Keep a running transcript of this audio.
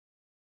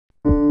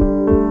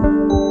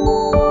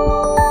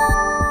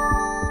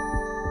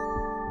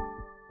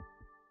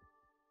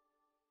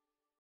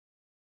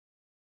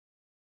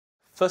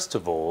First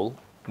of all,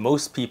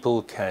 most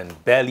people can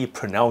barely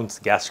pronounce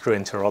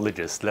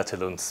gastroenterologist, let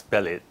alone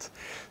spell it.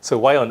 So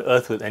why on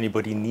earth would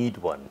anybody need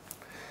one?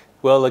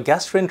 Well, a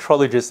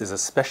gastroenterologist is a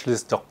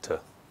specialist doctor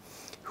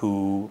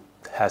who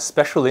has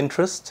special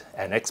interest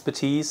and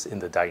expertise in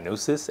the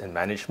diagnosis and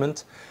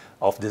management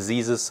of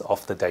diseases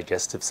of the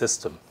digestive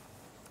system.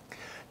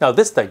 Now,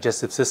 this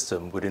digestive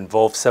system would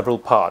involve several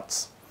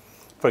parts.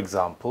 For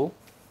example,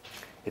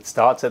 it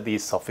starts at the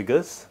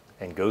esophagus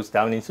and goes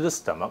down into the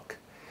stomach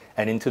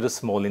and into the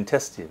small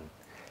intestine.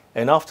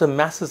 And after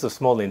masses of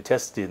small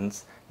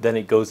intestines, then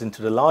it goes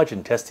into the large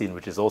intestine,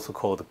 which is also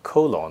called the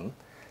colon,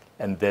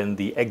 and then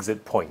the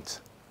exit point,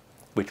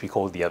 which we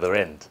call the other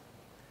end.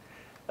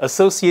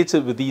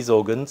 Associated with these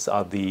organs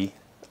are the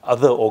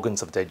other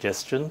organs of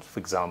digestion, for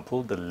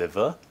example, the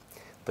liver,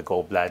 the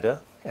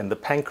gallbladder, and the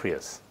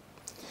pancreas.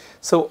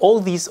 So all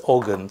these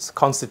organs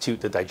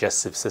constitute the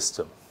digestive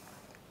system.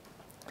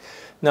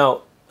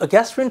 Now, a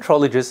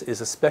gastroenterologist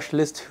is a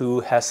specialist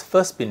who has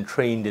first been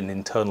trained in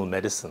internal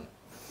medicine.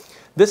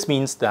 This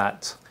means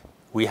that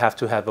we have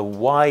to have a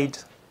wide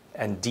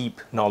and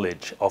deep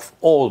knowledge of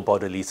all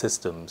bodily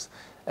systems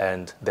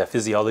and their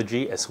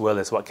physiology, as well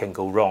as what can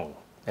go wrong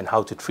and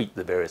how to treat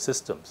the various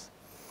systems.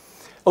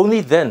 Only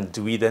then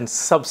do we then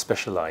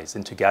subspecialize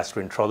into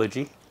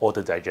gastroenterology or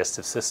the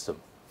digestive system.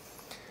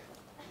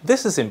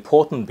 This is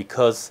important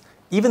because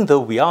even though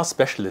we are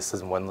specialists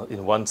in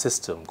one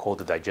system called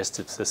the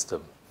digestive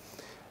system,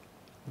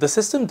 the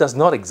system does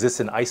not exist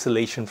in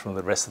isolation from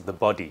the rest of the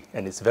body,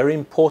 and it's very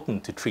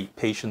important to treat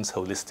patients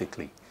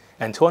holistically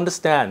and to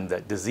understand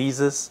that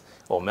diseases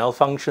or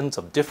malfunctions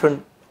of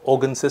different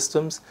organ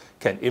systems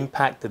can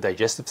impact the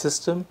digestive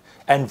system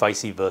and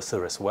vice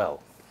versa as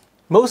well.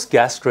 Most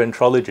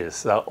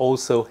gastroenterologists are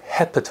also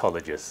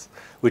hepatologists,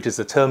 which is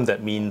a term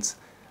that means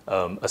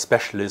a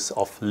specialist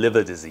of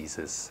liver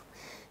diseases.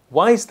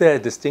 Why is there a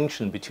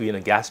distinction between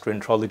a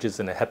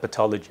gastroenterologist and a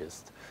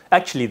hepatologist?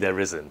 Actually, there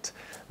isn't.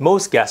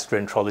 Most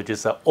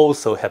gastroenterologists are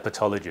also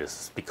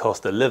hepatologists because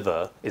the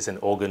liver is an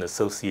organ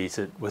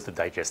associated with the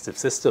digestive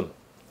system.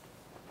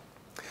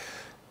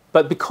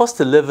 But because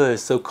the liver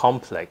is so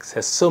complex,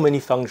 has so many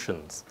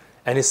functions,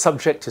 and is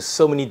subject to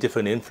so many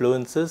different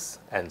influences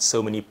and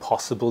so many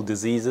possible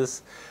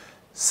diseases,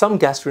 some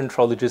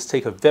gastroenterologists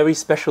take a very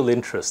special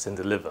interest in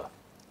the liver.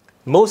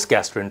 Most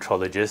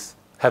gastroenterologists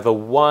have a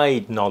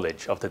wide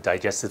knowledge of the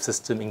digestive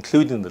system,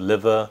 including the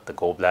liver, the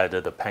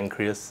gallbladder, the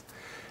pancreas,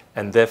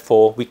 and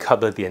therefore we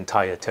cover the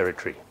entire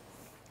territory.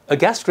 A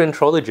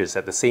gastroenterologist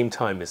at the same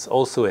time is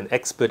also an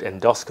expert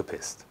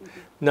endoscopist.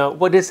 Now,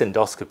 what is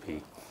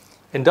endoscopy?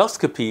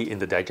 Endoscopy in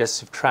the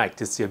digestive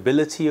tract is the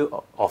ability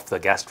of the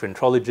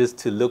gastroenterologist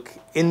to look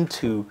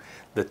into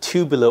the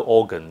tubular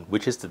organ,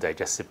 which is the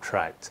digestive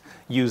tract,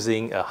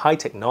 using a high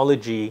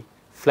technology,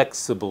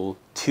 flexible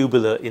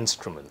tubular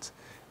instrument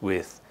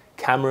with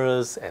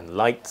cameras and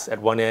lights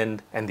at one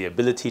end and the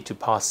ability to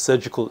pass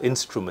surgical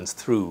instruments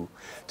through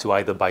to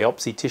either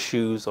biopsy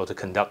tissues or to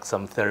conduct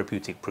some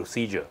therapeutic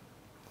procedure.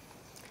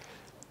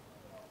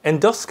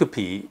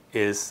 Endoscopy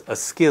is a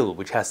skill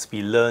which has to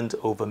be learned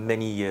over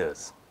many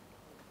years.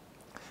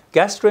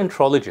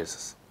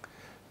 Gastroenterologists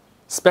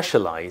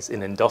specialize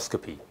in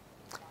endoscopy.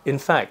 In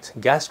fact,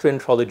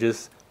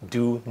 gastroenterologists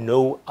do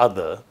no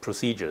other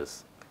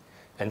procedures.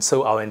 And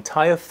so our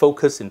entire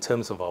focus in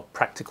terms of our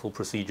practical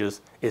procedures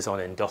is on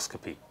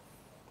endoscopy.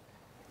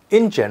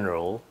 In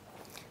general,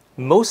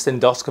 most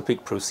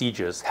endoscopic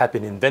procedures have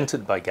been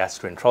invented by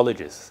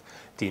gastroenterologists.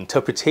 The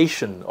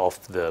interpretation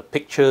of the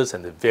pictures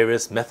and the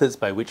various methods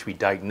by which we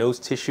diagnose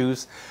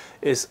tissues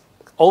is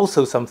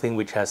also something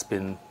which has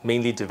been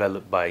mainly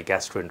developed by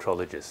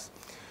gastroenterologists.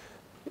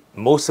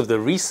 Most of the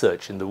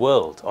research in the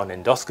world on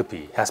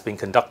endoscopy has been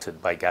conducted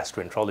by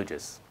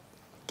gastroenterologists.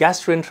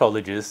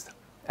 Gastroenterologists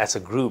as a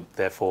group,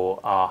 therefore,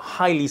 are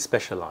highly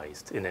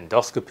specialized in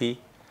endoscopy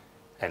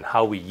and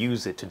how we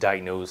use it to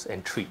diagnose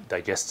and treat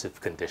digestive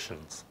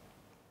conditions.